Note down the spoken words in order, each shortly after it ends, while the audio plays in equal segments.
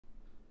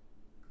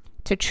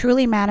To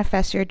truly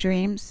manifest your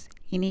dreams,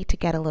 you need to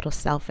get a little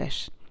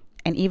selfish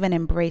and even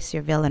embrace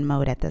your villain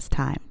mode at this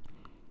time.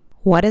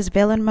 What is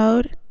villain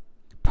mode?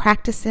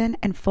 Practicing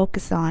and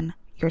focus on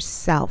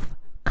yourself,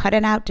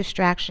 cutting out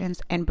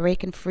distractions and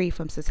breaking free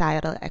from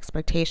societal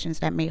expectations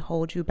that may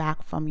hold you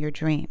back from your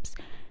dreams,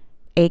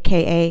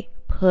 aka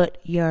put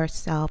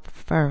yourself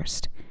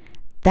first.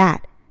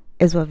 That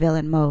is what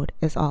villain mode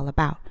is all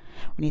about.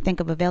 When you think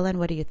of a villain,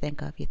 what do you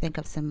think of? You think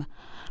of some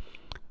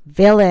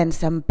villain,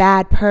 some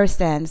bad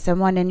person,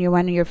 someone in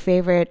one of your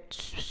favorite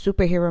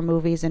superhero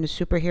movies, and a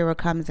superhero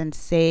comes and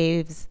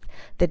saves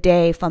the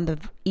day from the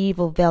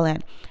evil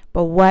villain.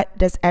 But what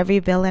does every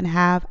villain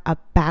have? A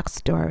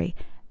backstory.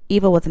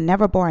 Evil was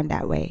never born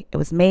that way. It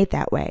was made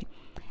that way.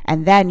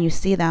 And then you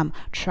see them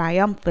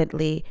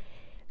triumphantly,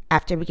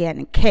 after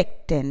getting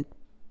kicked and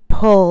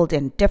pulled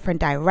in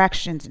different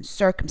directions and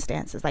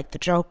circumstances, like the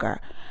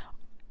Joker.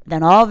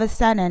 Then all of a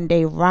sudden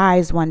they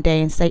rise one day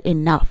and say,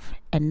 enough.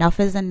 Enough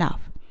is enough.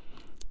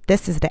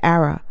 This is the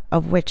era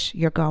of which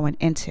you're going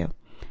into.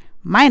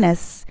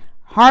 Minus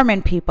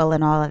harming people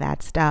and all of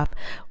that stuff.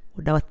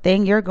 The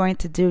thing you're going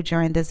to do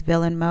during this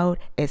villain mode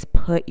is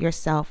put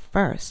yourself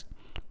first,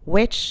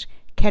 which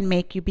can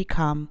make you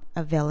become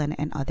a villain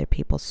in other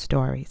people's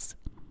stories.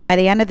 By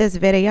the end of this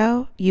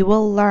video, you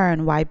will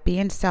learn why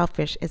being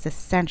selfish is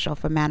essential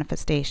for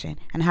manifestation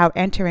and how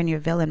entering your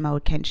villain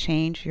mode can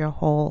change your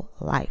whole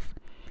life.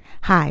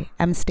 Hi,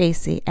 I'm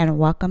Stacy, and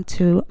welcome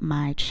to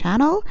my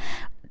channel,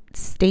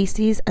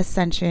 Stacy's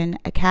Ascension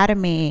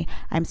Academy.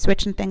 I'm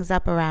switching things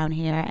up around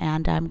here,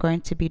 and I'm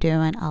going to be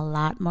doing a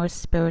lot more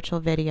spiritual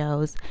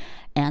videos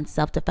and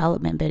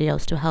self-development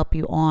videos to help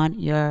you on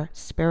your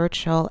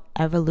spiritual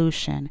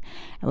evolution.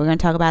 And we're going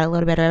to talk about a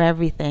little bit of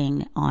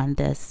everything on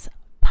this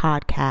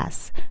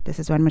podcast. This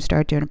is when I'm going to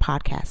start doing a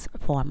podcast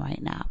form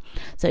right now.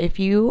 So if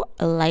you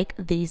like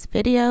these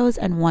videos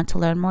and want to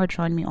learn more,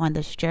 join me on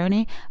this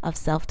journey of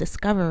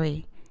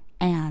self-discovery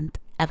and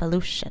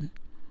evolution.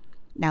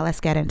 Now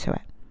let's get into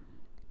it.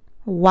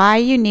 Why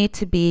you need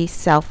to be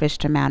selfish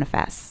to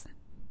manifest.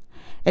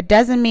 It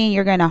doesn't mean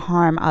you're going to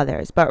harm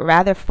others, but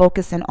rather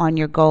focusing on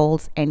your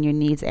goals and your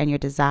needs and your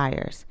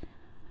desires.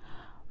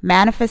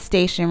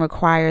 Manifestation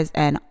requires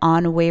an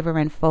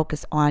unwavering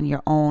focus on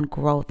your own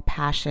growth,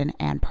 passion,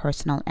 and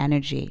personal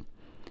energy.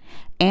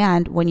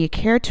 And when you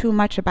care too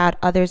much about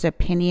others'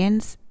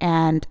 opinions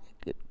and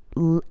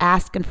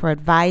asking for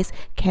advice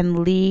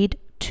can lead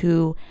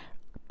to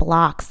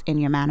blocks in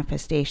your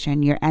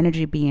manifestation, your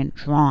energy being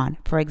drawn.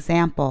 For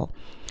example,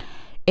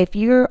 if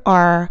you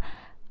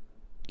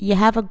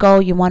have a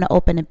goal, you want to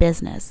open a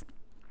business,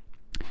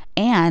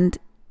 and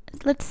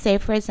let's say,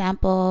 for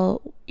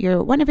example,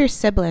 one of your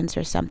siblings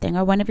or something,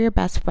 or one of your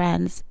best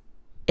friends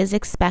is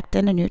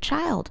expecting a new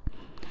child.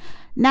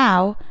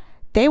 Now,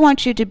 they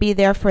want you to be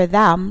there for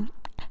them.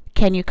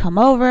 Can you come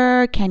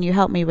over? Can you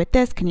help me with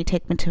this? Can you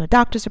take me to a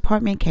doctor's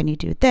appointment? Can you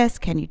do this?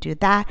 Can you do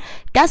that?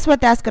 Guess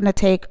what that's going to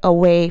take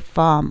away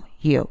from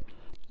you?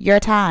 Your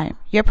time,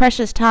 your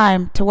precious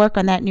time to work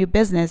on that new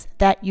business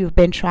that you've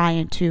been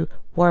trying to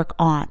work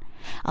on.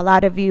 A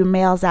lot of you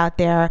males out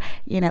there,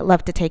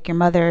 love to take your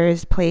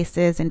mothers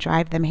places and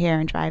drive them here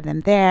and drive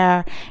them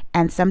there,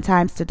 and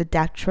sometimes to the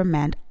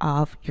detriment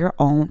of your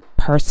own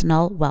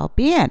personal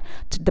well-being,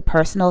 to the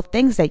personal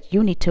things that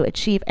you need to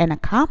achieve and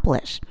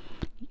accomplish.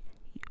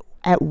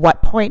 At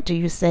what point do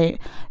you say,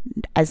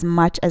 as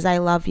much as I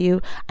love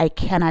you, I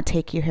cannot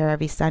take you here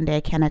every Sunday,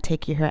 I cannot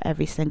take you here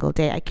every single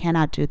day, I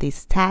cannot do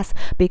these tasks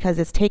because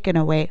it's taken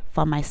away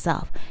from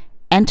myself.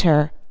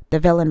 Enter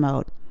the villain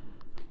mode.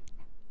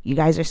 You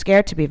guys are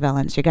scared to be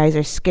villains. You guys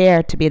are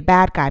scared to be a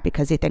bad guy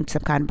because you think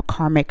some kind of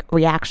karmic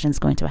reaction is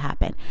going to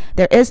happen.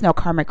 There is no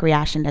karmic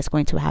reaction that's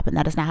going to happen.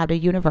 That is not how the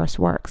universe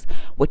works.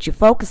 What you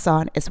focus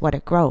on is what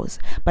it grows.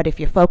 But if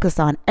you focus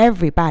on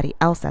everybody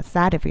else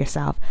outside of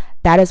yourself,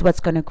 that is what's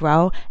going to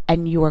grow,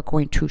 and you are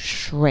going to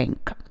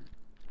shrink.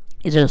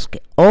 It is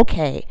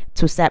okay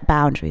to set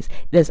boundaries.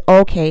 It is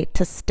okay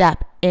to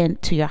step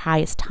into your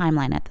highest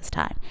timeline at this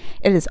time.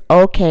 It is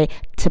okay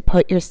to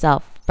put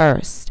yourself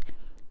first.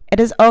 It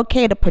is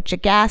okay to put your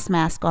gas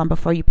mask on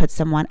before you put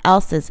someone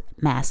else's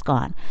mask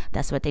on.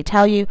 That's what they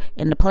tell you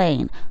in the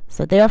plane.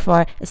 So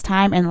therefore, it's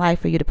time in life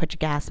for you to put your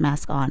gas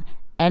mask on.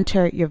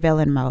 Enter your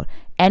villain mode.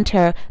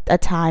 Enter a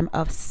time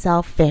of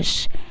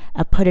selfish,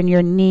 of putting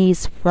your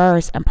needs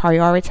first and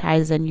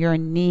prioritizing your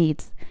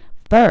needs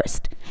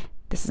first.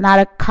 This is not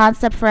a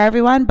concept for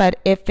everyone,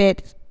 but if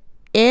it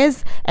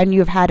is, and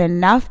you've had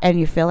enough and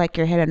you feel like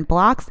you're hitting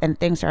blocks and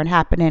things aren't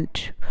happening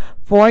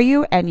for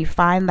you, and you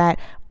find that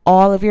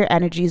all of your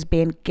energy is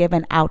being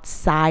given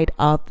outside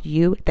of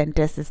you, then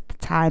this is the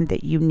time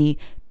that you need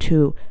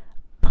to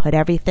put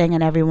everything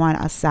and everyone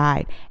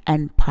aside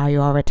and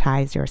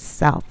prioritize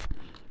yourself.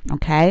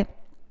 Okay?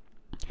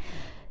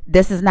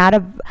 This is not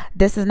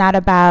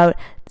about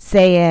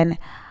saying,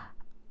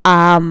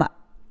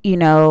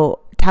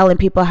 telling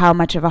people how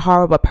much of a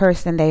horrible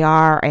person they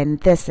are and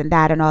this and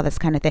that and all this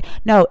kind of thing.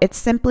 No, it's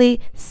simply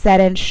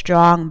setting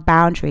strong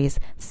boundaries,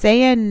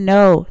 saying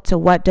no to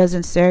what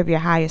doesn't serve your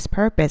highest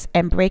purpose,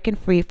 and breaking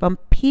free from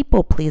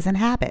people-pleasing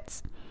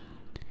habits.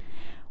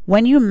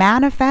 When you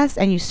manifest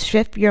and you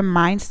shift your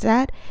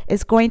mindset,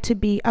 it's going to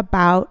be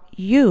about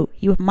you.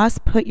 You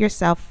must put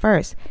yourself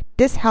first.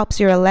 This helps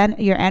your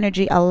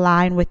energy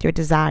align with your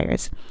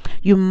desires.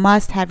 You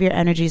must have your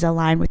energies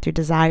aligned with your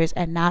desires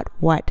and not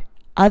what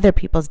other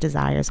people's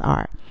desires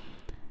are.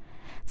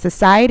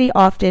 Society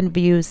often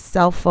views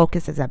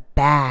self-focus as a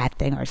bad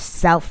thing or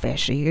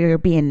selfish, or you're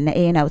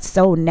being,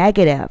 so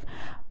negative.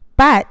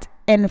 But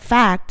in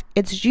fact,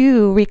 it's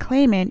you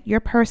reclaiming your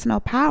personal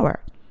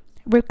power.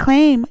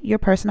 Reclaim your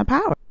personal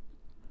power.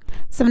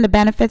 Some of the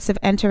benefits of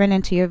entering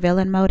into your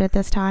villain mode at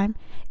this time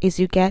is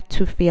you get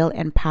to feel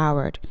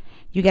empowered.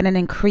 You get an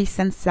increase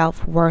in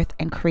self-worth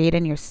and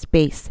creating your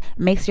space.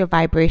 It makes your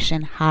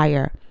vibration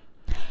higher.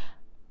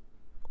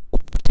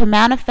 To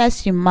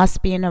manifest, you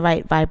must be in the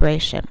right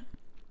vibration.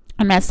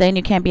 I'm not saying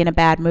you can't be in a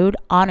bad mood.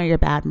 Honor your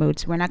bad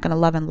moods. We're not going to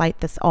love and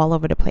light this all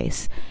over the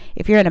place.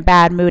 If you're in a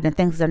bad mood and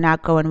things are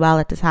not going well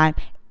at the time,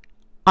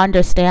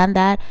 understand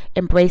that,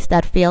 embrace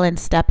that feeling,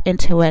 step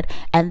into it,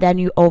 and then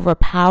you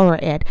overpower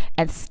it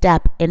and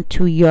step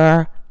into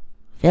your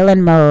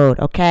villain mode,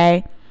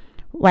 okay?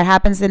 What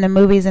happens in the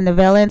movies and the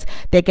villains,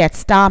 they get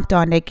stomped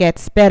on, they get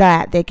spit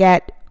at, they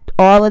get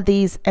all of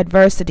these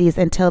adversities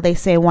until they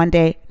say one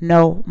day,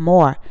 no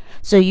more.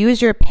 So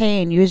use your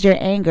pain, use your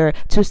anger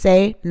to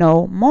say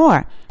no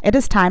more. It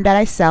is time that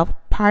I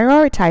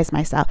self-prioritize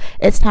myself.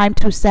 It's time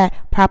to set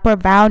proper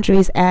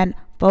boundaries and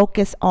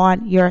focus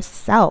on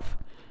yourself.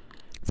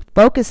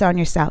 Focus on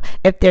yourself.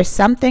 If there's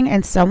something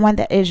and someone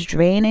that is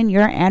draining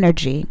your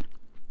energy,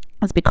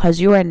 it's because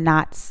you are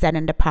not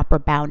setting the proper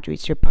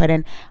boundaries. You're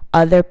putting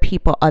other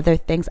people, other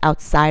things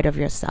outside of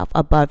yourself,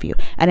 above you.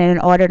 And in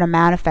order to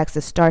manifest,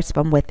 it starts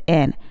from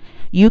within.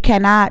 You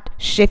cannot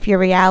shift your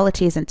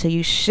realities until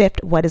you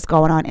shift what is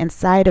going on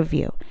inside of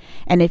you.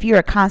 And if you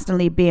are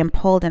constantly being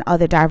pulled in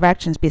other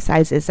directions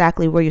besides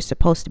exactly where you're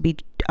supposed to be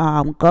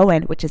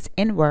going, which is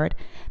inward,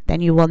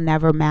 then you will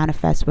never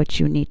manifest what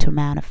you need to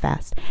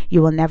manifest.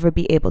 You will never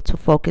be able to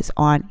focus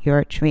on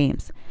your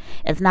dreams.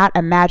 It's not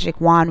a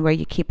magic wand where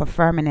you keep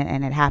affirming it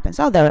and it happens.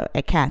 Although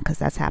it can, because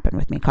that's happened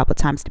with me a couple of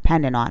times,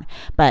 depending on.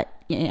 But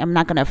I'm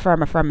not going to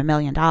affirm $1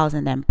 million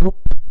and then boop,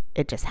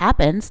 it just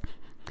happens.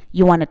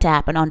 You want it to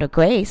happen under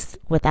grace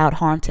without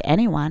harm to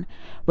anyone,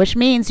 which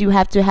means you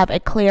have to have a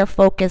clear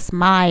focused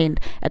mind,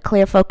 a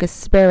clear focused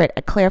spirit,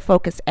 a clear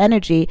focused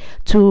energy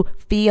to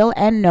feel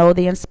and know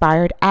the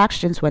inspired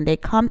actions when they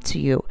come to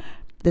you.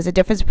 There's a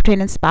difference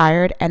between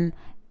inspired and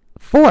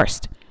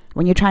forced.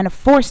 When you're trying to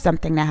force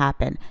something to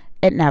happen,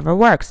 it never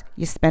works.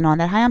 You spin on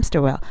that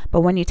hamster wheel.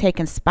 But when you take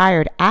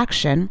inspired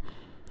action,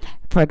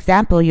 for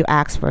example, you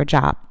ask for a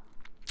job.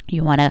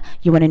 You want a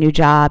new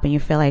job and you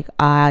feel like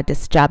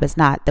this job is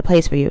not the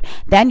place for you.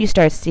 Then you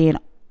start seeing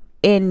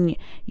in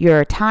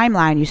your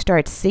timeline, you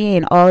start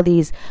seeing all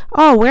these,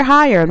 we're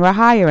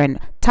hiring,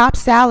 top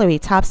salary.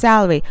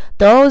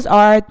 Those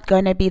are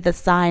going to be the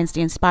signs,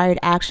 the inspired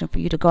action for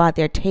you to go out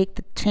there, take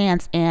the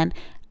chance and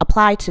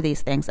apply to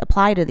these things.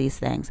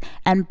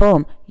 And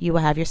boom, you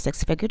will have your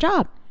 6-figure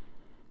job.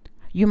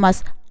 You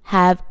must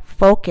have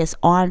focus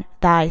on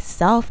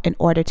thyself in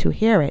order to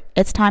hear it.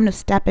 It's time to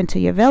step into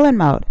your villain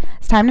mode.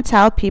 It's time to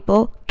tell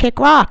people, kick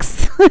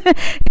rocks.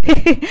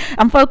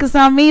 I'm focused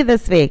on me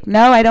this week.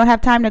 No, I don't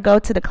have time to go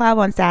to the club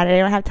on Saturday.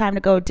 I don't have time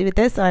to go do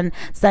this on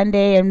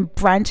Sunday and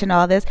brunch and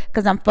all this,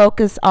 because I'm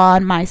focused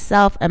on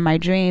myself and my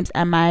dreams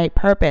and my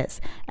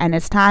purpose. And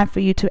it's time for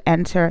you to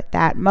enter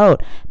that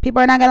mode.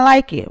 People are not going to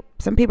like you.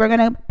 Some people are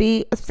going to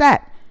be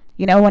upset.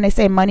 When they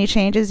say money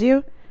changes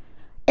you,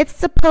 it's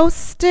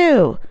supposed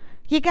to.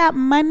 You got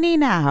money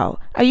now.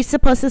 Are you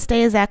supposed to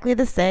stay exactly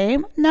the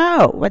same?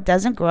 No. What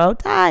doesn't grow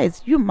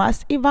dies. You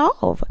must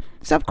evolve.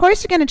 So of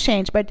course you're going to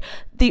change, but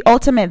the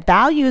ultimate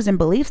values and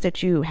beliefs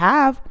that you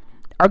have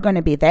are going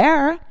to be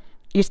there.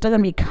 You're still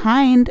going to be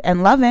kind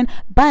and loving,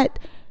 but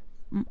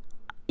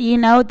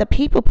the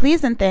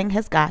people-pleasing thing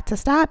has got to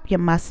stop. You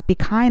must be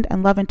kind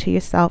and loving to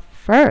yourself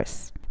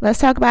first. Let's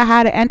talk about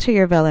how to enter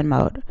your villain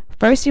mode.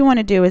 First you want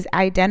to do is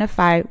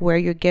identify where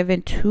you're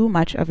giving too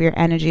much of your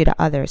energy to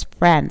others,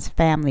 friends,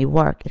 family,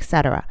 work,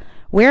 etc.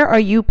 Where are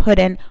you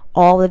putting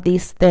all of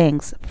these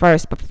things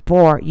first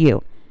before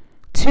you?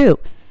 2,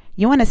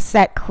 you want to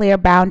set clear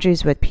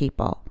boundaries with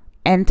people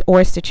and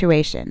or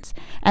situations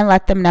and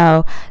let them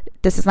know,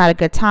 this is not a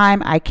good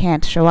time. I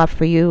can't show up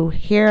for you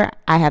here.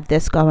 I have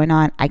this going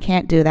on. I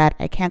can't do that.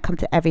 I can't come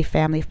to every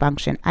family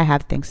function. I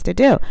have things to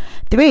do.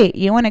 3,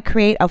 you want to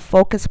create a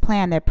focused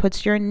plan that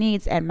puts your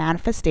needs and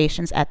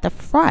manifestations at the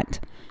front.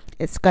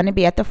 It's going to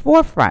be at the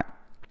forefront.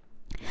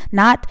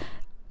 Not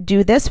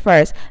do this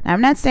first. Now,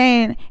 I'm not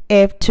saying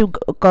if to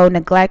go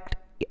neglect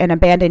and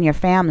abandon your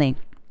family.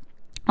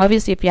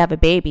 Obviously, if you have a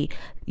baby,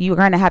 you're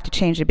going to have to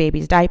change your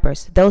baby's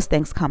diapers. Those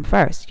things come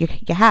first. You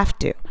have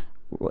to.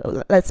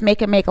 Let's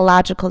make it make a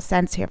logical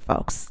sense here,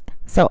 folks.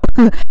 So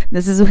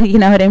this is, you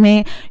know what I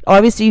mean?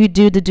 Obviously, you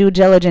do the due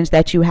diligence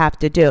that you have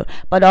to do.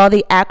 But all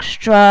the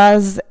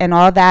extras and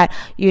all that,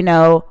 you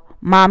know,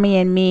 mommy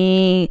and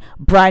me,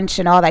 brunch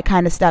and all that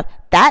kind of stuff,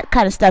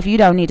 you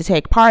don't need to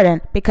take part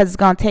in, because it's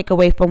going to take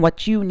away from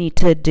what you need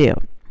to do.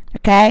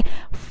 Okay?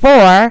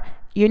 4,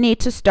 you need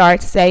to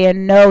start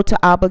saying no to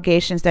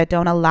obligations that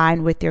don't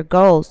align with your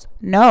goals.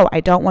 No, I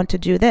don't want to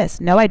do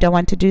this. No, I don't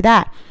want to do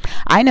that.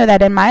 I know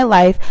that in my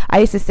life, I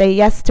used to say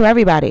yes to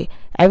everybody.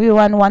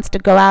 Everyone wants to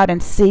go out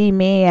and see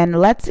me, and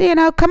let's, you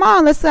know, come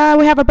on, let's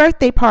we have a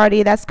birthday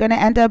party that's going to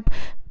end up,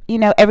 you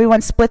know,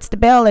 everyone splits the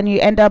bill and you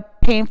end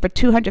up paying for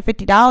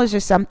 $250 or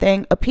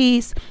something a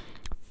piece,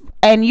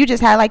 and you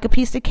just had like a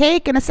piece of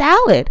cake and a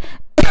salad.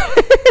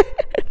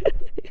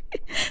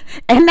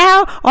 And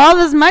now all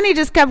this money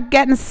just kept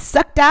getting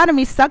sucked out of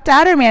me,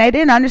 and I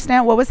didn't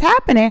understand what was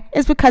happening.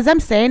 It's because I'm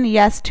saying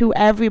yes to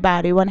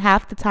everybody, when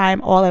half the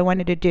time all I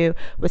wanted to do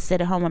was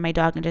sit at home with my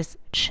dog and just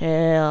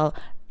chill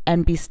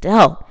and be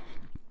still.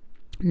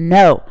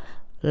 No.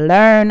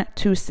 Learn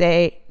to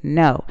say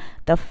no.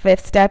 The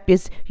 5th step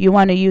is you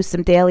want to use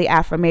some daily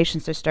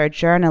affirmations to start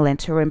journaling,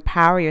 to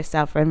empower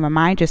yourself and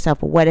remind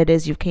yourself of what it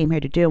is you came here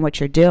to do and what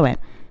you're doing.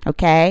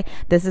 Okay?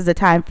 This is a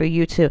time for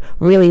you to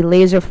really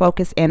laser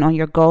focus in on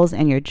your goals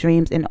and your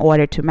dreams in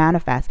order to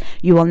manifest.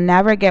 You will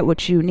never get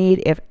what you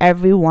need if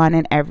everyone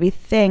and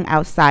everything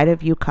outside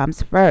of you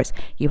comes first.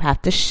 You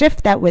have to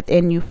shift that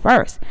within you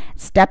first.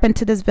 Step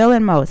into this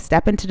villain mode.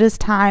 Step into this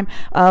time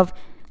of,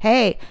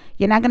 hey,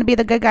 you're not going to be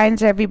the good guy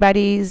in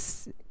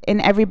everybody's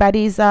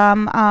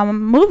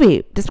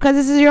movie just because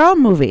this is your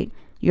own movie.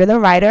 You're the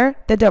writer,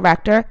 the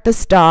director, the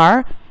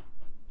star.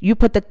 You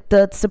put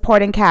the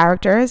supporting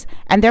characters,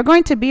 and they're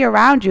going to be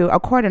around you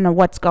according to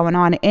what's going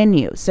on in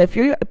you. So if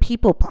you're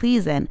people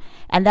pleasing,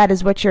 and that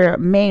is what your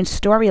main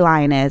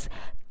storyline is,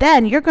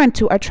 then you're going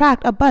to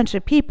attract a bunch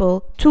of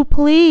people to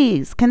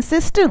please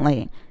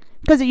consistently,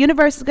 because the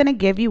universe is going to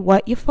give you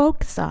what you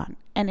focus on.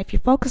 And if you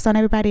focus on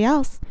everybody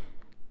else,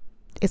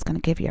 it's going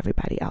to give you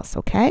everybody else.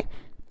 Okay?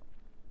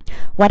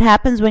 What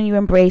happens when you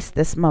embrace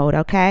this mode?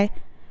 Okay?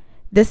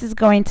 This is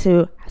going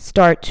to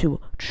start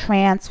to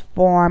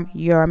transform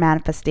your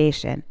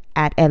manifestation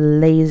at a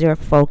laser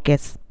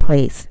focused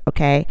place,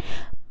 okay?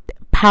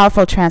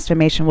 Powerful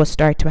transformation will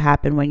start to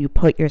happen when you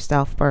put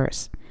yourself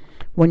first.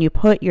 When you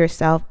put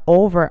yourself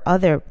over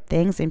other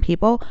things and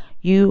people,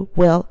 you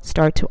will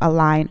start to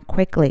align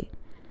quickly.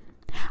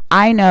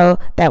 I know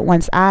that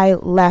once I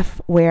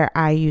left where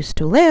I used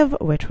to live,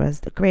 which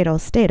was the great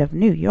old state of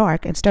New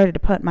York, and started to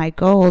put my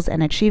goals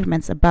and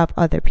achievements above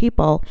other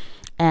people,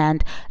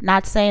 and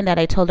not saying that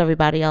I told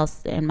everybody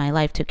else in my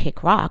life to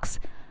kick rocks,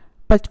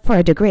 but for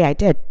a degree I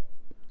did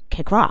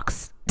kick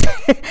rocks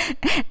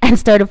and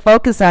started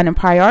focusing on and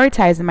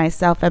prioritizing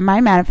myself, and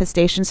my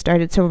manifestation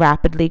started to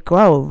rapidly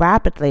grow,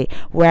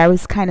 where I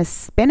was kind of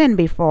spinning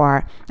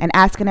before and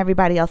asking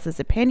everybody else's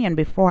opinion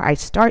before I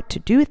start to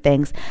do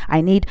things.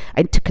 I need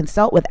to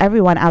consult with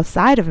everyone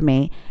outside of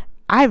me.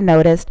 I've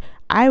noticed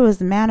I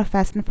was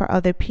manifesting for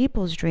other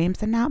people's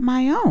dreams and not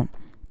my own.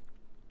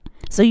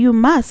 So you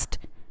must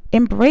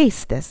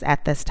embrace this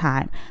at this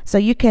time so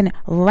you can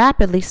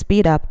rapidly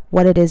speed up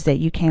what it is that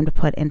you came to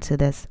put into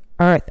this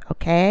earth.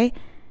 Okay?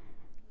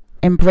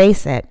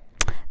 Embrace it.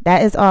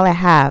 That is all I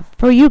have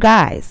for you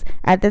guys.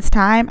 At this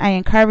time, I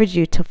encourage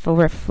you to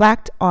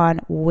reflect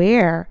on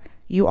where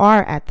you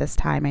are at this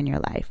time in your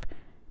life,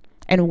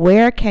 and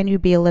where can you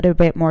be a little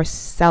bit more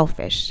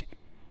selfish.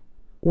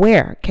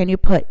 Where can you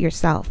put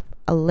yourself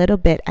a little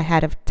bit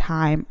ahead of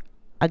time,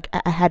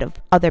 ahead of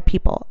other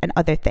people and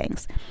other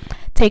things.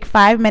 Take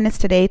 5 minutes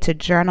today to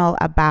journal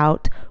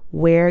about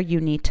where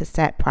you need to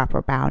set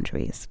proper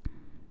boundaries.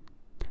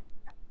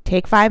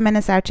 Take 5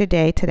 minutes out your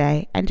day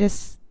today and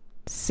just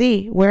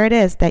see where it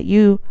is that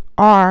you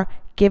are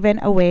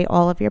giving away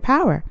all of your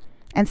power,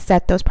 and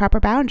set those proper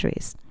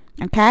boundaries.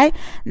 Okay,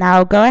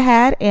 now go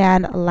ahead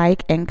and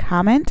like and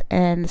comment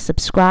and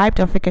subscribe.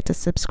 Don't forget to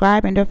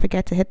subscribe, and don't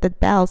forget to hit the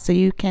bell so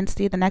you can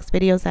see the next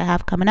videos I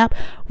have coming up,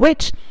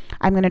 which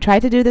I'm going to try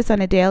to do this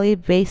on a daily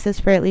basis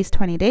for at least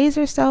 20 days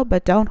or so,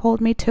 but don't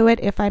hold me to it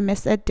if I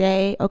miss a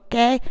day.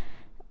 Okay,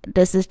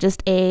 this is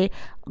just a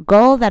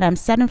goal that I'm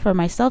setting for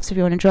myself. So if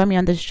you want to join me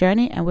on this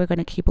journey, and we're going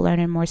to keep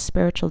learning more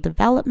spiritual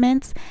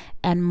developments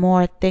and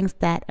more things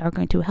that are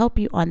going to help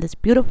you on this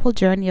beautiful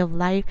journey of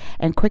life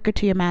and quicker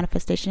to your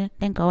manifestation,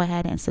 then go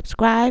ahead and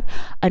subscribe.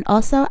 And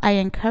also, I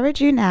encourage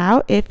you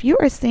now, if you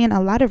are seeing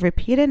a lot of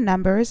repeated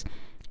numbers,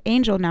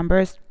 angel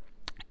numbers,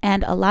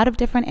 and a lot of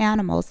different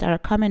animals that are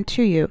coming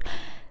to you,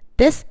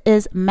 this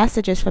is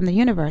messages from the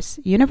universe.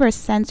 Universe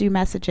sends you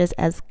messages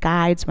as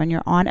guides when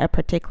you're on a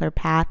particular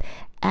path,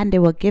 and they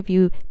will give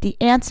you the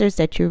answers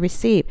that you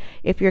receive.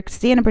 If you're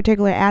seeing a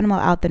particular animal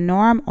out the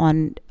norm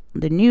on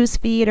the news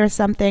feed or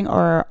something,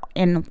 or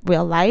in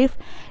real life,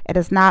 it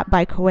is not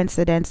by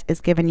coincidence.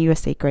 It's giving you a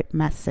secret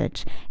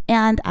message.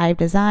 And I've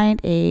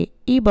designed a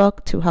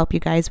ebook to help you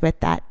guys with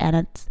that.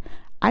 And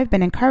I've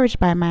been encouraged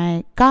by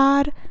my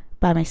God,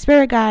 by my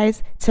spirit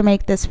guides to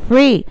make this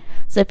free.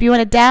 So if you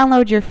want to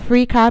download your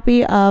free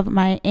copy of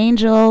my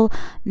angel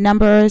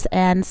numbers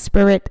and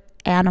spirit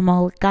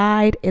animal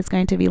guide, it's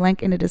going to be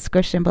linked in the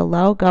description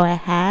below. Go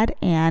ahead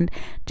and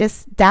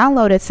just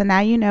download it, so now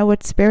you know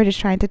what spirit is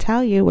trying to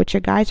tell you, what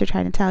your guides are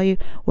trying to tell you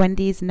when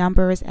these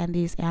numbers and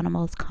these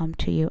animals come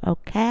to you.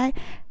 Okay,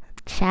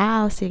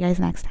 ciao, see you guys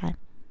next time.